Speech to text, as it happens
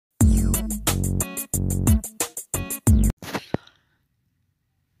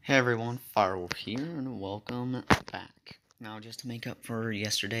Hey everyone, Firewolf here, and welcome back. Now, just to make up for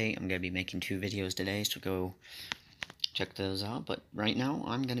yesterday, I'm going to be making 2 videos today, so go check those out. But right now,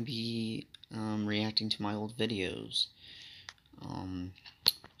 I'm going to be reacting to my old videos.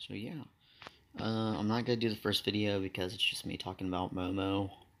 So yeah. I'm not going to do the first video because it's just me talking about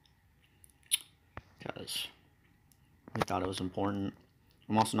Momo. Because I thought it was important.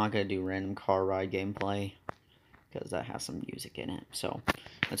 I'm also not going to do random car ride gameplay, because that has some music in it. So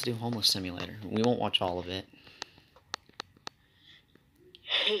let's do Homeless Simulator. We won't watch all of it.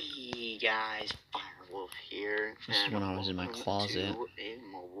 Hey guys, Firewolf here. This is when I was in my closet. To a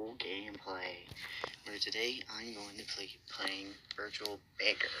mobile gameplay, where today I'm going to be playing Virtual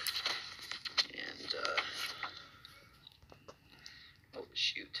Beggar. And oh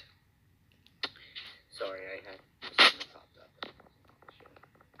shoot, sorry, I had something popped up.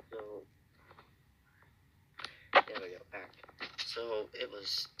 So there we go, back. So it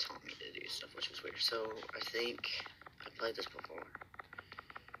was telling me to do stuff, which was weird. So I think I played this before.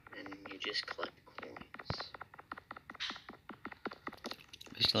 And you just collect coins.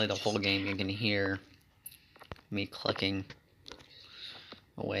 Basically, the whole game you can hear me clicking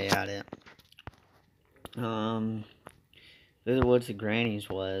away at it. Through the Woods of Granny's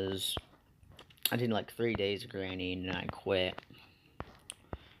was, I did like 3 days of Granny and I quit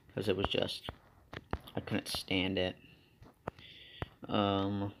because it was just, I couldn't stand it.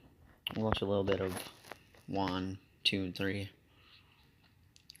 We'll watch a little bit of 1, 2, and 3.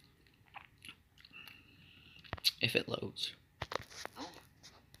 If it loads. Oh.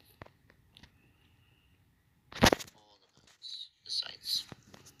 All the sites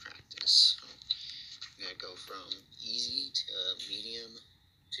practice. I'm gonna go from easy to medium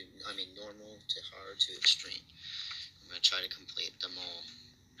to, normal to hard to extreme. I'm gonna try to complete them all.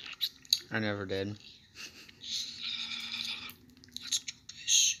 I never did. Let's do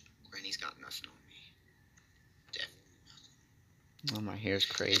this. Granny's got nothing on me. Definitely nothing. Oh, my hair's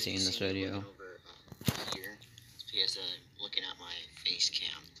crazy in this video. Over here. It's because I'm looking at my face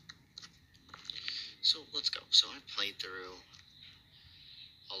cam. So let's go. So I played through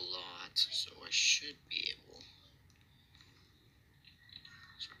a lot, so I should be able.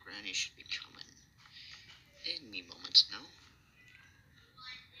 So Granny should be coming any moment now.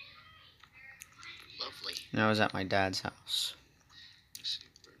 Lovely. I was at my dad's house.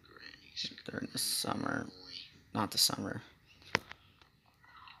 Super Granny. During the summer. Not the summer.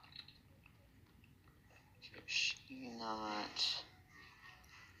 She not.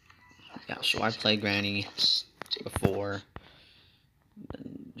 Yeah, so I played Granny before.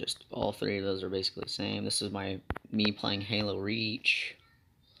 And just all 3 of those are basically the same. This is me playing Halo Reach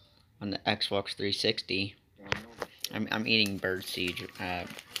on the Xbox 360. I'm eating bird seed,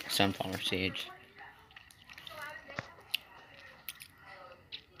 sunflower seeds.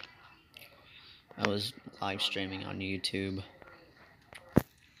 I was live streaming on YouTube.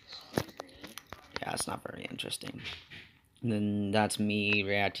 Yeah, it's not very interesting. And then that's me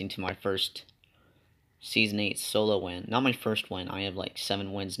reacting to my first Season 8 solo win. Not my first win. I have like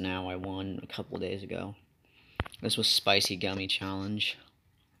 7 wins now. I won a couple of days ago. This was Spicy Gummy Challenge.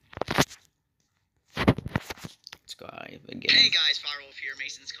 Let's go out again. Hey guys, Firewolf here.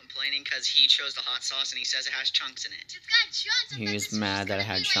 Mason's complaining because he chose the hot sauce and he says it has chunks in it. It's got chunks. He was mad that it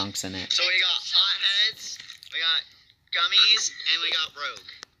had chunks in it. So we got hot heads, we got gummies, and we got Rogue.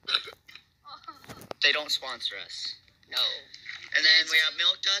 They don't sponsor us. No. And then we have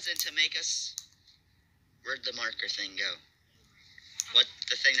Milk Duds, and to make us... Where'd the marker thing go? What,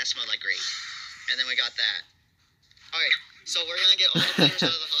 the thing that smelled like grape. And then we got that. Alright, so we're gonna get all the flavors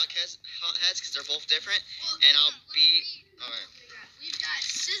out of the hot heads, because they're both different. And I'll be... Alright. We've got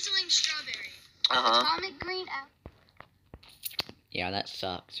sizzling strawberry. Uh-huh. Atomic green apple. Yeah, that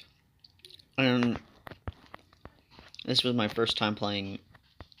sucked. This was my first time playing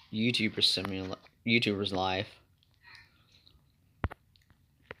YouTubers Live.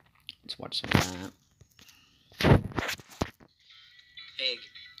 Let's watch some of that.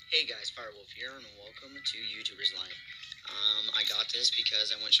 Hey guys, Firewolf here, and welcome to YouTubers Live. I got this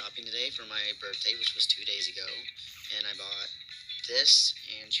because I went shopping today for my birthday, which was 2 days ago, and I bought this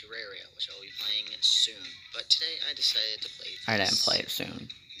and Terraria, which I'll be playing soon. But today I decided to play this. I didn't play it soon.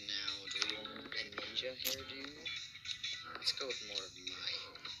 Now, do we want a ninja hairdo? Let's go with more of my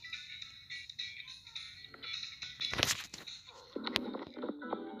own.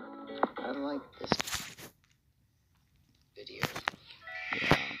 I like this video.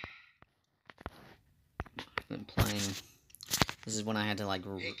 Yeah. I've been playing. This is when I had to like.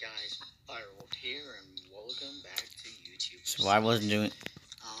 Hey guys, Firewolf here, and welcome back to YouTube. So I wasn't doing.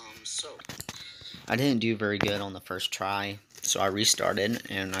 So I didn't do very good on the first try. So I restarted,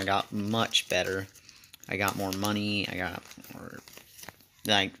 and I got much better. I got more money. I got more,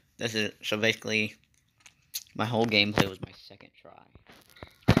 like, this is, so basically, my whole gameplay was my second try.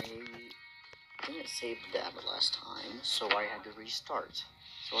 I didn't save the data last time, so I had to restart.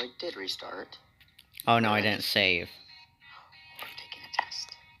 So I did restart. Oh no, I didn't save. I'm taking a test.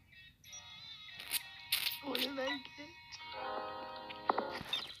 What did I get?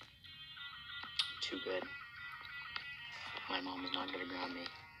 Too good. My mom is not gonna ground me.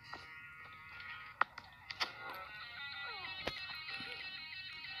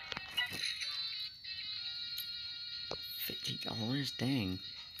 $50, dang.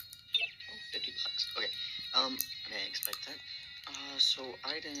 Oh, $50. Okay. I didn't expect that. So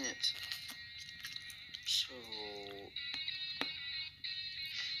I didn't. So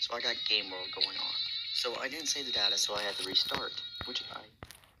I got Game World going on. So I didn't save the data, so I had to restart. Which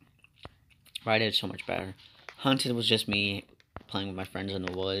I did so much better. Hunted was just me playing with my friends in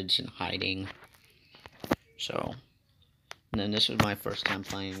the woods and hiding. So, and then this was my first time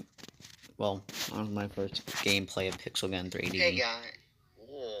playing. Well, that was my first gameplay of Pixel Gun 3D. Hey guys.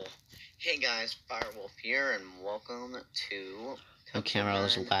 Whoa. Hey guys, Firewolf here, and welcome to. The camera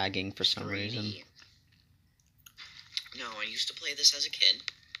was lagging for some reason. No, I used to play this as a kid.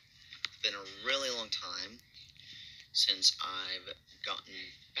 It's been a really long time since I've gotten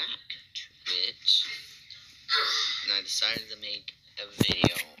back to it, and I decided to make a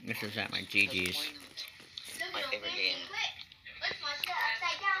video. This is at my GG's. My favorite game. Let's watch the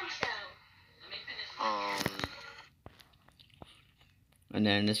Upside Down show. And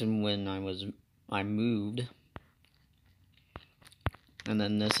then this is when I moved. And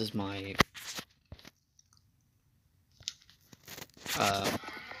then this is my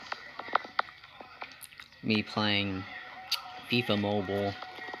me playing FIFA Mobile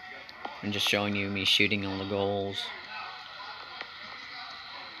and just showing you me shooting on the goals.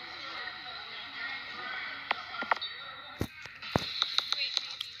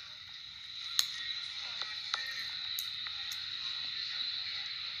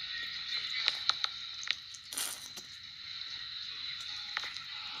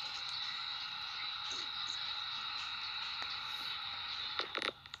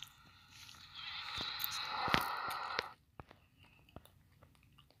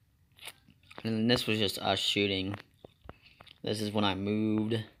 And then this was just us shooting. This is when I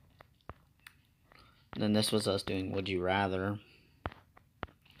moved. And then this was us doing Would You Rather.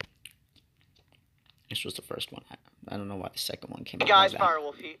 This was the first one. I don't know why the second one came out. Hey guys,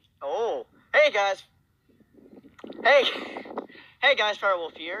 Firewolf here. Oh, hey guys. Hey guys,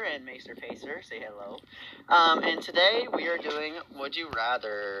 Firewolf here and Maester Pacer. Say hello. And today we are doing Would You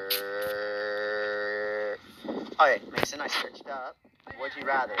Rather. Okay, Mason, I searched up Would You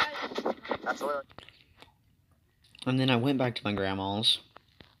Rather. That's what. And then I went back to my grandma's.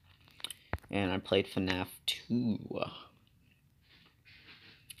 And I played FNAF 2.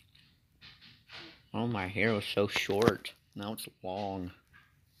 Oh, my hair was so short. Now it's long.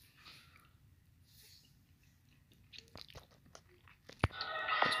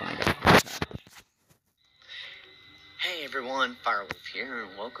 That's when I got that. Hey everyone, Firewolf here,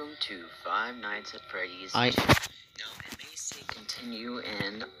 and welcome to Five Nights at Freddy's. I Now, it may say continue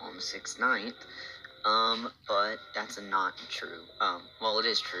and on the 6th night, but that's not true. Well, it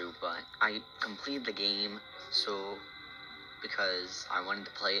is true, but I completed the game, so, because I wanted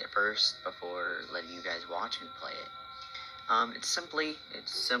to play it first before letting you guys watch me play it. It's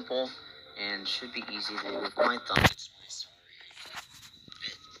simple, and should be easy to do with my thumb.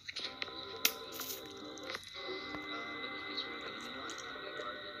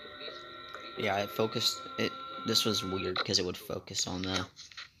 Yeah, this was weird because it would focus on the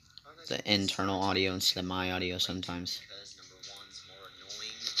internal audio instead of my audio sometimes.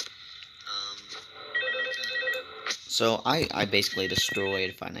 So I basically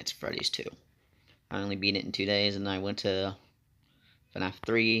destroyed Five Nights at Freddy's 2. I only beat it in 2 days, and I went to FNAF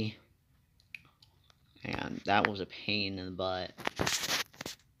 3, and that was a pain in the butt.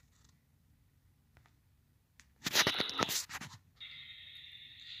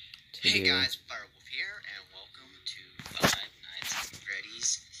 Hey guys, Firewolf here, and welcome to Five Nights at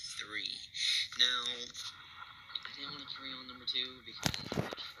Freddy's 3. Now, I didn't want to carry on number 2 because I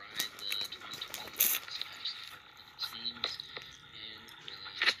tried the 2020 teams, and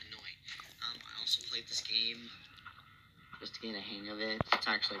really annoying. I also played this game just to get a hang of it. It's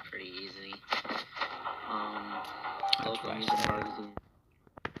actually pretty easy. That's right.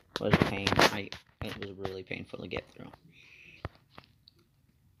 It was a pain. It was really painful to get through.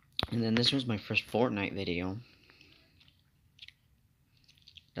 And then this was my first Fortnite video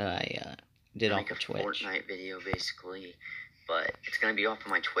that I did off of Twitch. Fortnite video, basically. but it's gonna be off of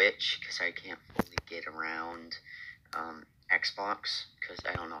my Twitch because I can't fully get around Xbox because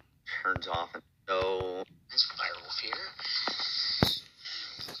I don't know, it turns off. And so it's Firewolf here.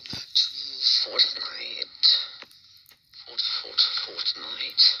 Welcome back to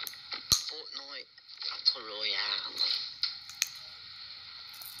Fortnite. Fortnite Battle Royale.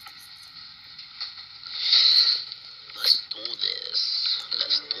 Let's do this.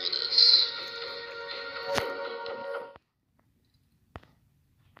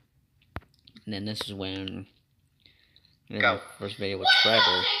 And then this is when I did Go. my first video with Trevor. So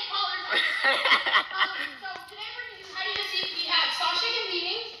today we're going to do hide and seek. We have Sasha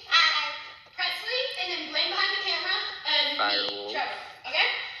competing, Presley, and then Blaine behind the camera, and me, Trevor. Okay?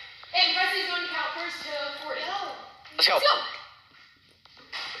 And Presley's going to count first to 40. Let's go.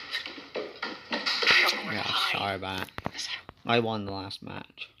 Yeah, sorry about it. I won the last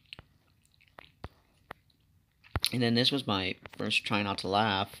match. And then this was my first try not to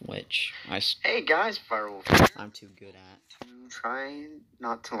laugh, which Hey guys, Firewolf. I'm too good at. To try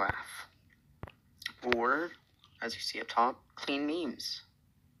not to laugh. Or, as you see up top, clean memes.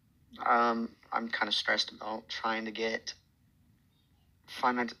 I'm kind of stressed about trying to get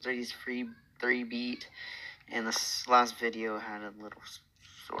Five Nights at Freddy's free 3-beat, and this last video had a little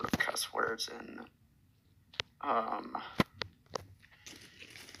sort of cuss words and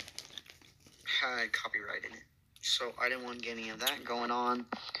had copyright in it. So I didn't want to get any of that going on.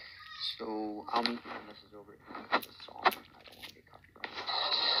 So I'll meet when this is over. This song. I don't want to get copyrighted.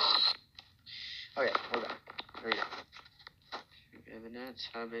 Okay, we're back. There we go. Evidence,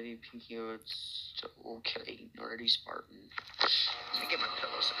 Habity, Pinky, it's okay. Nerdy Spartan. Let me get my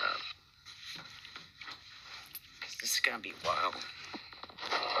pillows up. This is gonna be wild.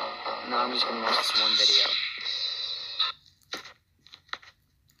 No, I'm just gonna watch this one video.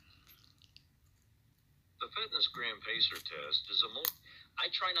 The Fitness Gram Pacer test is I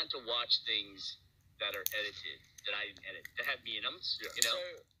try not to watch things that are edited, that I didn't edit, that have me in them, you know? So,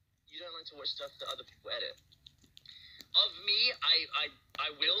 you don't like to watch stuff that other people edit? Of me, I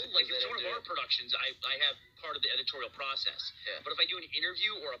will. Like, if it's one of our productions, I have part of the editorial process. Yeah. But if I do an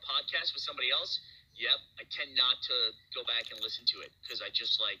interview or a podcast with somebody else, yep, I tend not to go back and listen to it, because I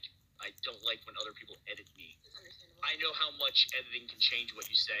don't like when other people edit me. I know how much editing can change what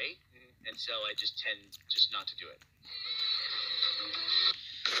you say, and so I just tend just not to do it.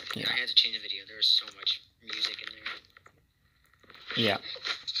 Yeah, I had to change the video. There was so much music in there. Yeah.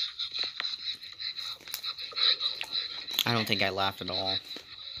 I don't think I laughed at all.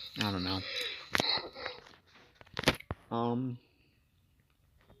 I don't know.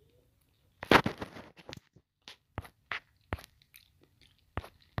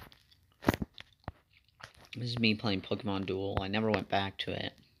 This is me playing Pokemon Duel. I never went back to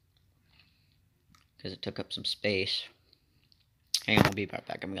it because it took up some space. Hang on, I'll be right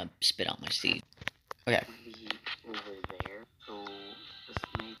back. I'm gonna spit out my seed. Okay. Over there. So this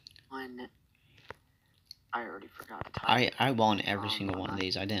next one, I already forgot the time. I won every single one of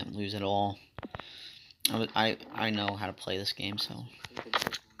these. I didn't lose at all. I know how to play this game, so.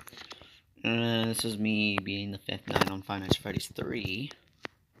 This is me beating the 5th night on Five Nights at Freddy's 3.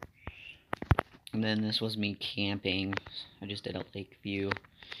 And then this was me camping. I just did a lake view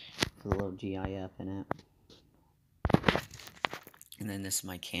with a little GIF in it. And then this is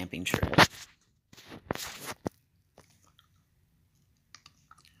my camping trip.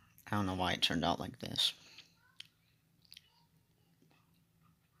 I don't know why it turned out like this.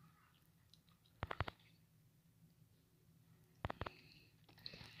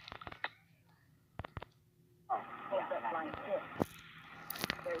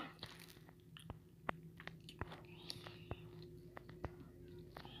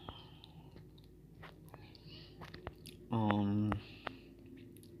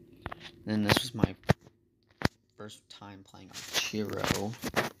 Then this was my first time playing Archero.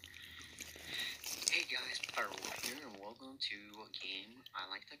 Hey guys, Firewolf here, and welcome to a game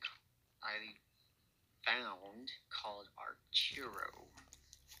I found called Archero.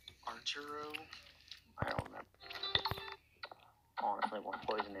 Archero? I don't remember. Honestly, one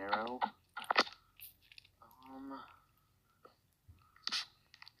poison arrow. I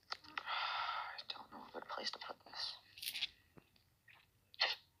don't know a good place to put this.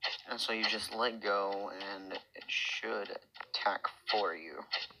 And so you just let go, and it should attack for you.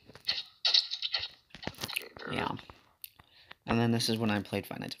 Yeah. And then this is when I played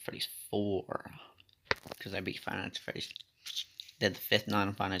Five Nights at Freddy's 4. Because I beat Five Nights at Freddy's. Did the 5th night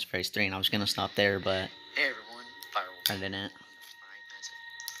on Five Nights at Freddy's 3, and I was going to stop there, but hey everyone, Firewolf. I didn't. Five Nights at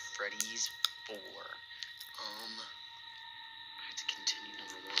Freddy's 4. I have to continue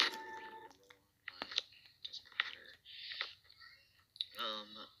number 1. But it doesn't matter.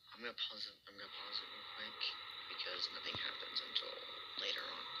 gonna pause it real quick because nothing happens until later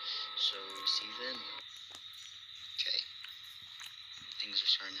on. So see you then. Okay. Things are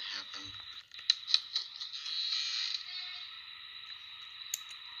starting to happen.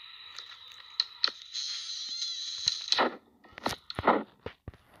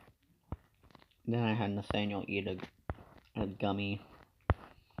 Then I had Nathaniel eat a gummy.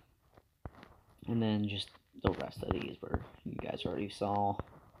 And then just the rest of these were, you guys already saw.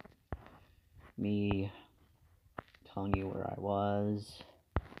 Me telling you where I was.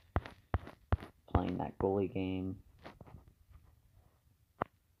 Playing that goalie game.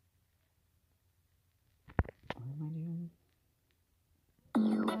 What am I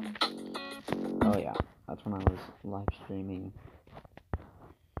doing? Oh yeah, that's when I was live streaming.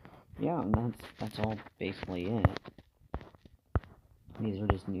 Yeah, and that's all basically it. These are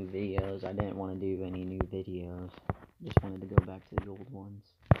just new videos. I didn't want to do any new videos. Just wanted to go back to the old ones.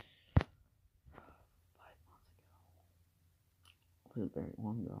 5 months ago. It wasn't very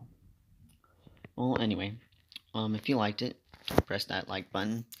long ago. Well, anyway, if you liked it, press that like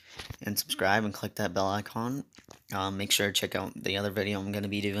button and subscribe and click that bell icon. Make sure to check out the other video I'm going to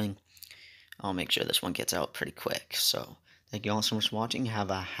be doing. I'll make sure this one gets out pretty quick. So, thank you all so much for watching. Have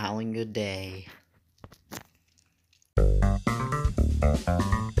a howling good day.